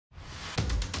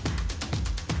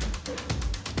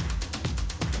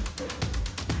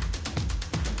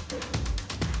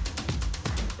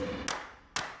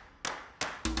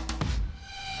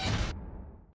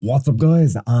What's up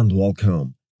guys and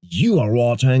welcome. You are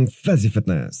watching Fazi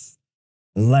Fitness.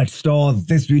 Let's start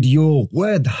this video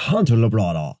with Hunter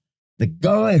Labrada, the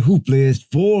guy who placed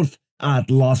 4th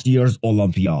at last year's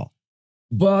Olympia.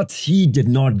 But he did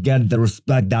not get the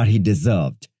respect that he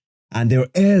deserved. And there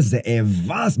is a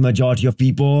vast majority of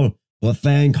people who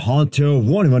think Hunter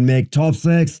won't even make top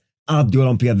 6 at the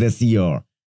Olympia this year.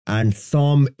 And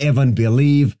some even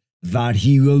believe that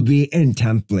he will be in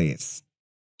 10th place.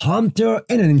 Hunter,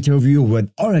 in an interview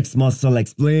with RX Muscle,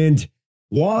 explained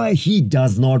why he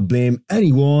does not blame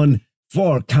anyone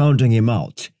for counting him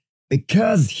out,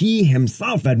 because he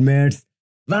himself admits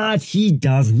that he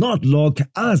does not look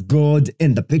as good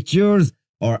in the pictures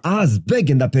or as big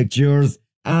in the pictures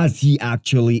as he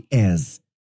actually is.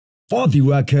 For the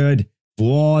record,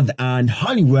 Fuad and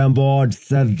Honey Wambord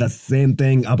said the same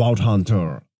thing about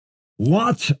Hunter.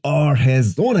 What are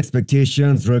his own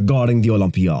expectations regarding the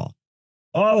Olympia?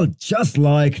 Well, just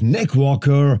like Nick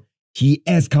Walker, he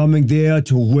is coming there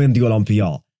to win the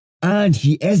Olympia, and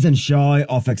he isn't shy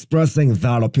of expressing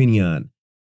that opinion.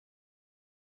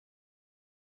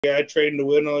 Yeah, I trained to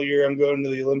win all year. I'm going to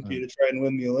the Olympia to try and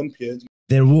win the Olympia.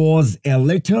 There was a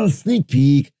little sneak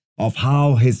peek of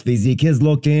how his physique is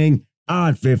looking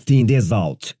at 15 days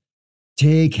out.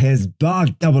 Take his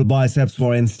back double biceps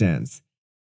for instance.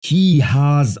 He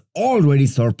has already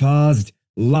surpassed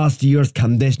last year's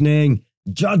conditioning,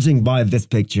 judging by this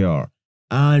picture,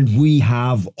 and we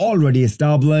have already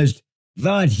established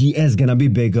that he is gonna be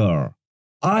bigger.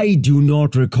 I do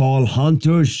not recall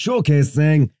Hunter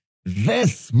showcasing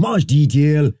this much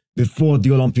detail before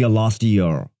the Olympia last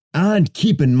year. And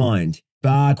keep in mind,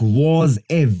 back was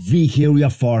a weak area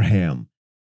for him.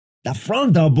 The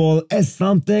front double is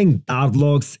something that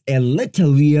looks a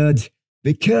little weird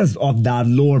because of that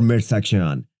lower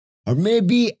midsection, or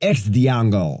maybe it's the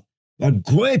angle. But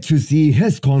great to see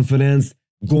his confidence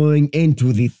going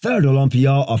into the 3rd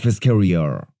Olympia of his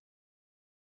career.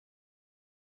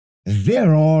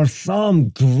 There are some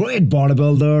great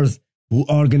bodybuilders who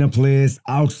are gonna place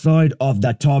outside of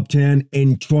the top 10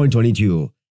 in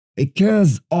 2022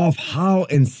 because of how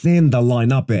insane the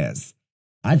lineup is.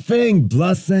 I think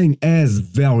Blessing is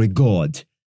very good.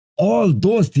 All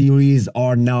those theories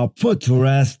are now put to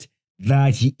rest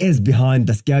that he is behind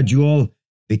the schedule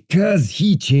because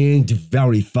he changed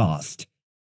very fast.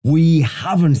 We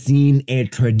haven't seen a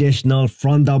traditional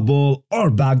front double or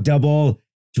back double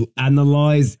to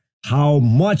analyze how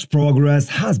much progress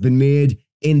has been made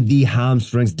in the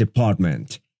hamstrings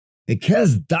department,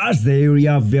 because that's the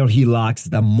area where he lacks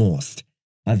the most.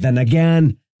 But then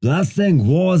again, Blessing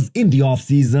was in the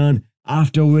off-season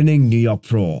after winning New York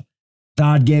Pro.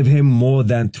 That gave him more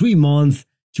than 3 months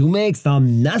to make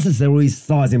some necessary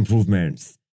size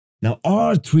improvements. Now,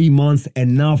 are 3 months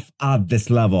enough at this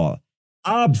level?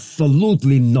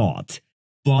 Absolutely not.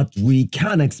 But we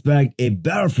can expect a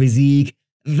better physique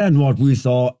than what we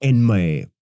saw in May.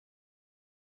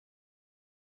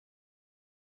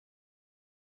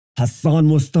 Hassan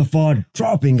Mostafa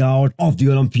dropping out of the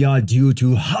Olympia due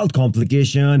to health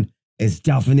complication is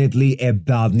definitely a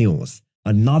bad news.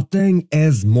 And nothing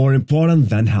is more important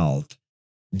than health.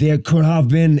 There could have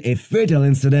been a fatal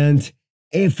incident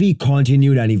if he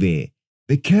continued anyway,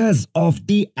 because of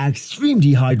the extreme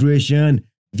dehydration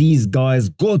these guys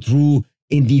go through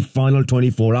in the final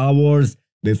 24 hours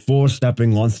before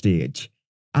stepping on stage.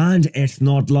 And it's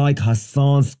not like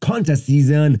Hassan's contest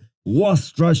season was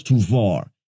stretched too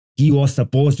far. He was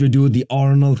supposed to do the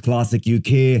Arnold Classic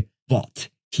UK, but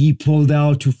he pulled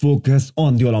out to focus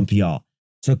on the Olympia.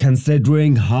 So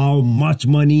considering how much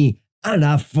money and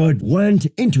effort went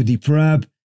into the prep,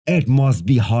 it must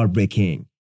be heartbreaking,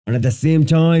 and at the same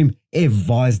time, a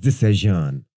wise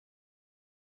decision.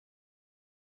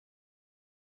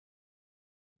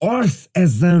 Urs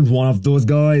isn't one of those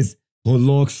guys who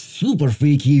looks super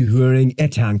freaky wearing a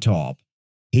tank top.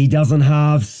 He doesn't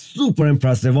have super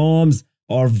impressive arms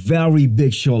or very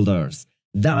big shoulders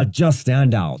that just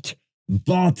stand out,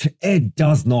 but it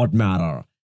does not matter.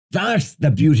 That's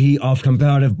the beauty of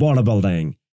comparative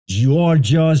bodybuilding. You are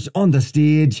judged on the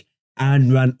stage,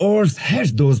 and when Urs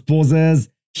hits those poses,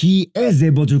 he is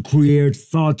able to create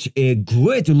such a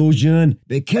great illusion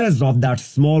because of that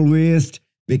small waist,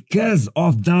 because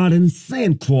of that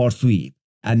insane quad sweep.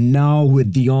 And now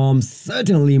with the arms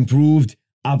certainly improved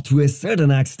up to a certain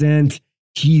extent,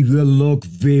 he will look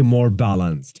way more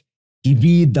balanced. He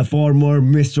beat the former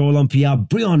Mr. Olympia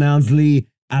Brian Ansley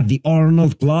at the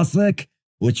Arnold Classic,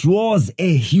 which was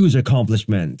a huge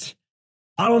accomplishment.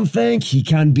 I don't think he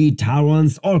can beat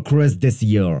Terrance or Chris this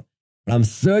year, but I'm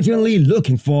certainly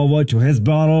looking forward to his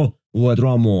battle with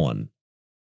Ramon.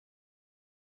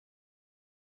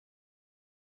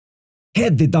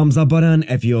 Hit the thumbs up button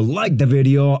if you like the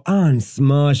video and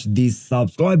smash the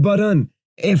subscribe button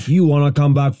if you wanna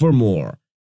come back for more.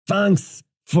 Thanks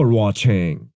for watching.